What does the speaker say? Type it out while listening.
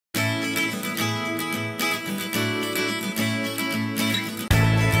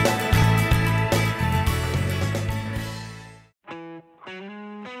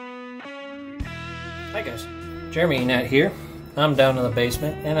Hi guys, Jeremy and Nat here. I'm down in the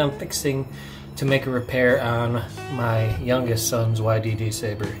basement and I'm fixing to make a repair on my youngest son's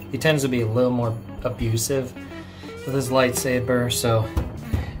Yddsaber. He tends to be a little more abusive with his lightsaber, so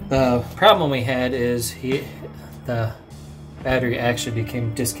the problem we had is the battery actually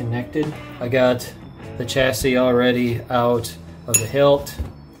became disconnected. I got the chassis already out of the hilt.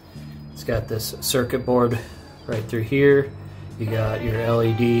 It's got this circuit board right through here. You got your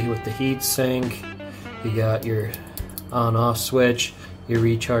LED with the heat sink. You got your on-off switch, your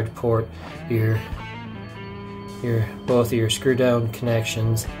recharge port, your both of your screw-down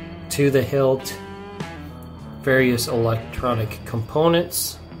connections to the hilt, various electronic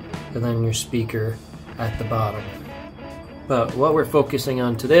components, and then your speaker at the bottom. But what we're focusing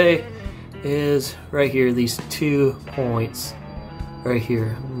on today is right here, these 2 points right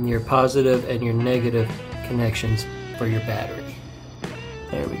here, your positive and your negative connections for your battery.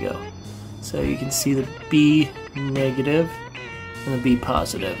 There we go. So you can see the B negative and the B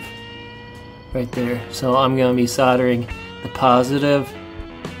positive right there. So I'm going to be soldering the positive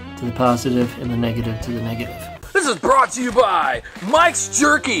to the positive and the negative to the negative. This is brought to you by Mike's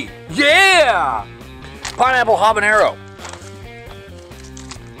Jerky. Yeah! Pineapple habanero.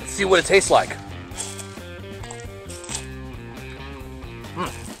 Let's see what it tastes like.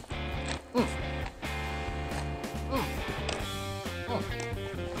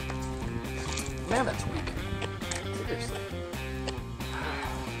 Man, that's weak. Seriously.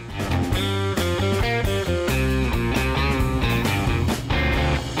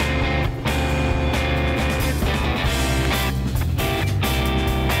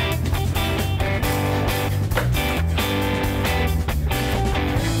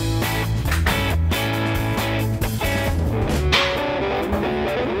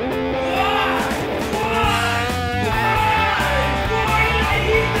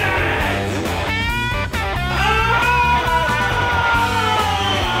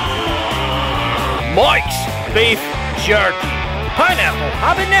 Mike's Beef Jerky. Pineapple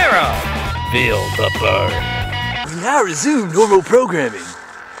Habanero. Feel the burn. We now resume normal programming.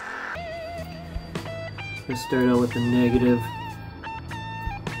 Let's start out with the negative.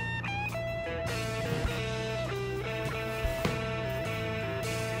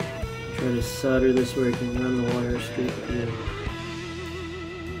 Try to solder this where I can run the wire straight through.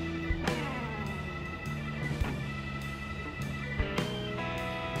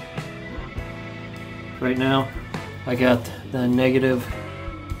 Right now, I got the negative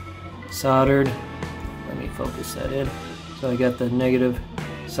soldered. Let me focus that in. So I got the negative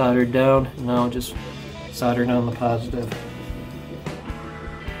soldered down, and now I'll just solder down the positive.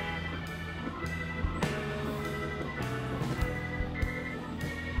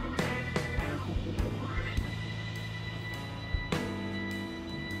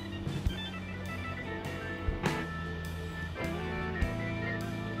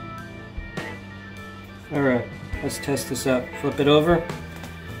 Alright, let's test this out. Flip it over.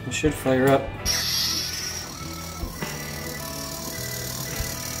 It should fire up.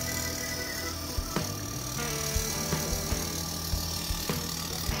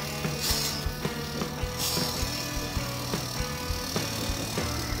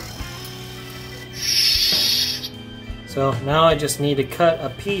 So now I just need to cut a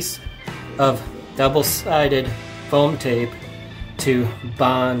piece of double-sided foam tape to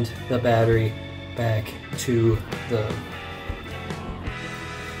bond the battery back to the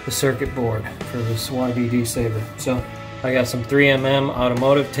circuit board for this Yddsaber. So I got some 3mm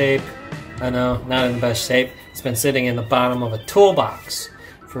automotive tape. I know, not in the best shape. It's been sitting in the bottom of a toolbox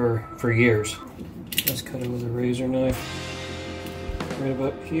for years. Let's cut it with a razor knife. Right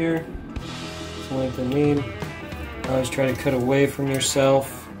about here. That's the length I need. Always try to cut away from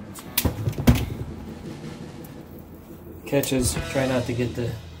yourself. Catches, try not to get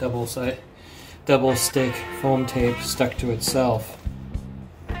the double stick foam tape stuck to itself.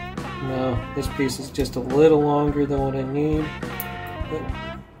 Now this piece is just a little longer than what I need, but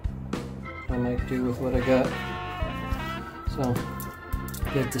I might do with what I got. So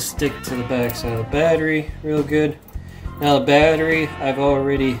get the stick to the back side of the battery real good. Now the battery I've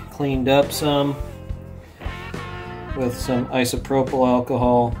already cleaned up some with some isopropyl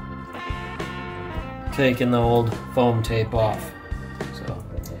alcohol, taking the old foam tape off. So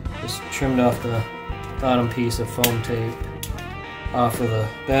just trimmed off the bottom piece of foam tape off of the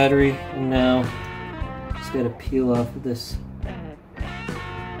battery, and now just got to peel off of this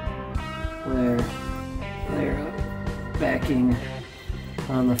layer of backing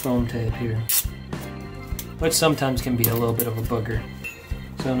on the foam tape here, which sometimes can be a little bit of a booger.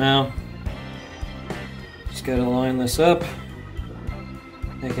 So now just got to line this up,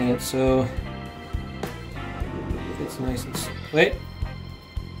 making it so nice and... Wait!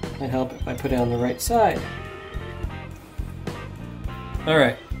 Might help if I put it on the right side.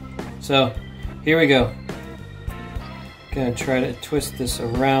 Alright, so here we go. Gonna try to twist this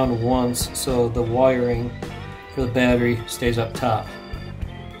around once so the wiring for the battery stays up top.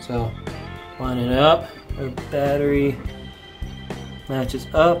 So line it up, our battery matches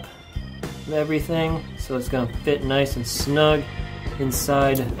up with everything, so it's gonna fit nice and snug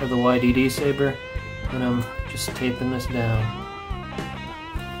inside of the Yddsaber, and I'm just taping this down.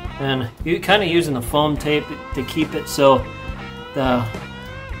 And you're kind of using the foam tape to keep it so the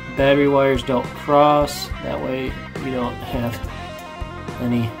battery wires don't cross, that way you don't have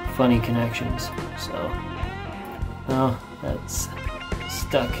any funny connections. So now that's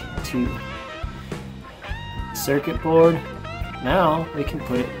stuck to the circuit board. Now we can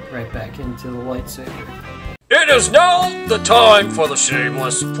put it right back into the lightsaber. It is now the time for the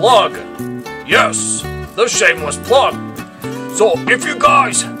shameless plug. Yes, the shameless plug. So if you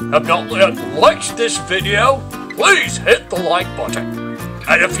guys have not yet liked this video, please hit the like button.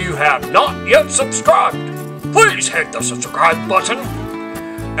 And if you have not yet subscribed, please hit the subscribe button.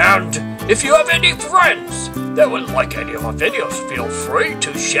 And if you have any friends that would like any of our videos, feel free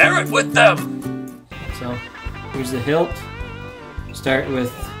to share it with them. So here's the hilt. Start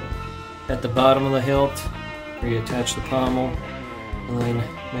with at the bottom of the hilt where you attach the pommel, and then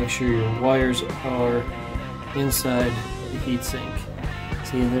make sure your wires are inside the heatsink.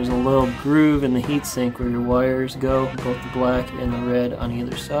 See, there's a little groove in the heatsink where your wires go, both the black and the red on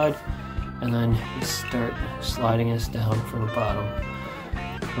either side, and then you start sliding this down from the bottom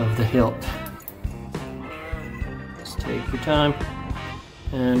of the hilt. Just take your time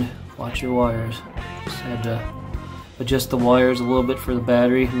and watch your wires. Just had to adjust the wires a little bit for the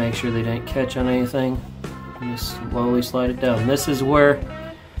battery, make sure they didn't catch on anything, and just slowly slide it down. This is where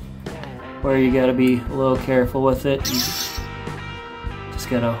you gotta be a little careful with it. You just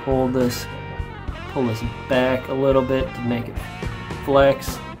gotta hold this, pull this back a little bit to make it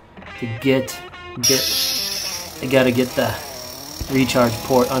flex. To get you gotta get the recharge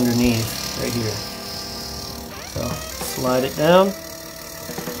port underneath right here. So slide it down.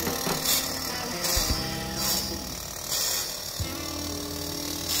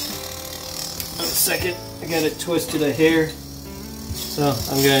 One second, I got it twisted a hair, so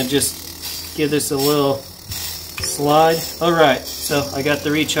I'm gonna just give this a little slide. Alright, so I got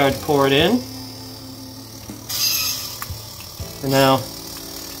the recharge port in. And now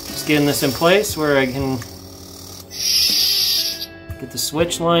just getting this in place where I can get the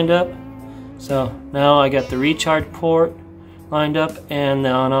switch lined up. So now I got the recharge port lined up and the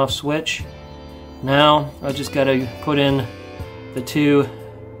on-off switch. Now I just got to put in the two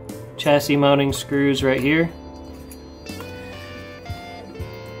chassis mounting screws right here.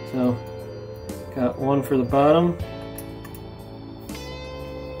 So got one for the bottom.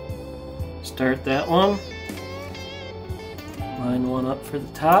 Start that one. Line one up for the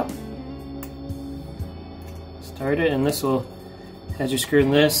top. Start it, and this will, as you're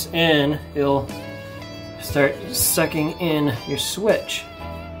screwing this in, it'll start sucking in your switch.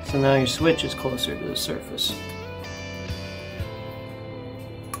 So now your switch is closer to the surface.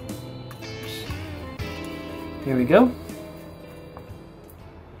 Here we go.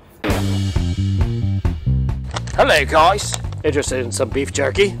 Hello guys, interested in some beef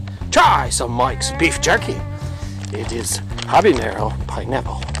jerky? Try some Mike's beef jerky. It is habanero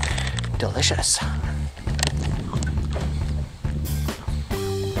pineapple. Delicious.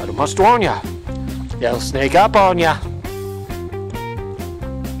 But I must warn ya, they'll sneak up on ya.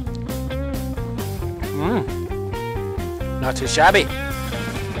 Not too shabby.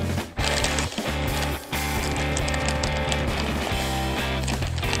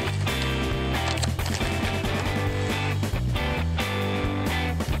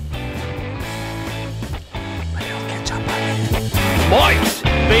 Mike's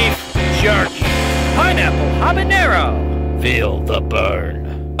beef jerky. Pineapple habanero. Feel the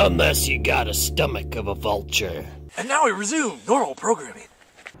burn. Unless you got a stomach of a vulture. And now we resume normal programming.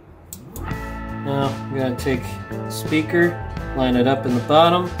 Now I'm going to take the speaker, line it up in the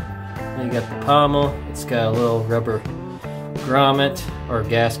bottom. Then you got the pommel. It's got a little rubber grommet or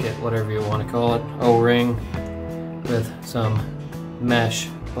gasket, whatever you want to call it, O-ring with some mesh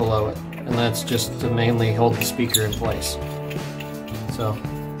below it. And that's just to mainly hold the speaker in place. So,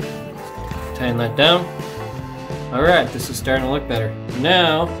 tighten that down. Alright, this is starting to look better.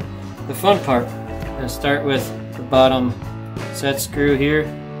 Now, the fun part. I'm going to start with the bottom set screw here.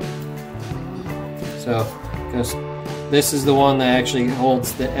 So, this is the one that actually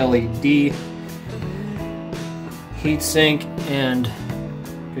holds the LED heatsink and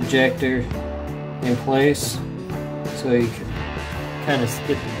projector in place. So you can kind of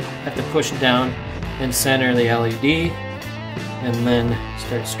have to push down and center the LED, and then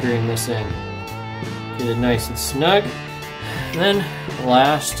start screwing this in. Get it nice and snug. Then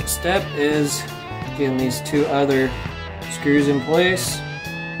last step is getting these two other screws in place.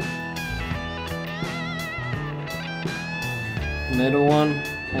 Middle one,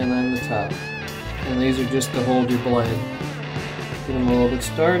 and then the top. And these are just to hold your blade. Get them a little bit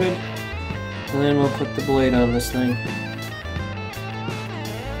started, and then we'll put the blade on this thing.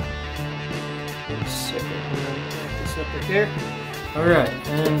 This up right here. Alright,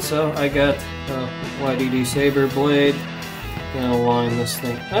 and so I got the Yddsaber blade. Gonna line this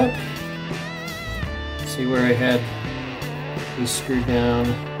thing up. See where I had these screwed down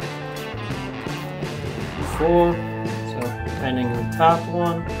before. So tightening the top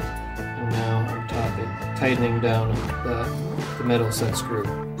one, and now I'm tightening down the middle set screw.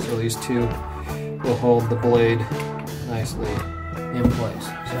 So these two will hold the blade nicely in place.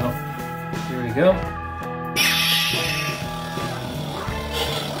 So here we go.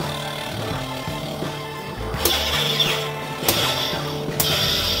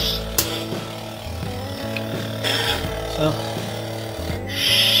 So,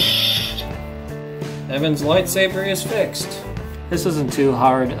 Evan's lightsaber is fixed. This isn't too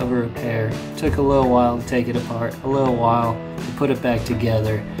hard of a repair. It took a little while to take it apart, a little while to put it back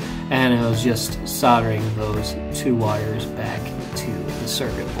together, and it was just soldering those two wires back to the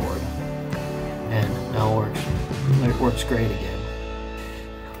circuit board. And now it works great again.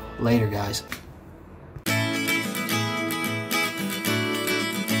 Later, guys.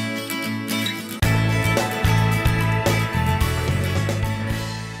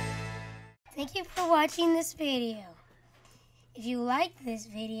 Thank you for watching this video. If you liked this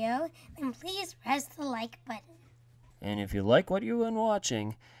video, then please press the like button. And if you like what you've been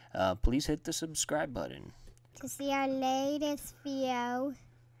watching, please hit the subscribe button. To see our latest video,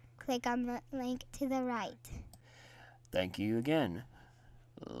 click on the link to the right. Thank you again.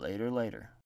 Later.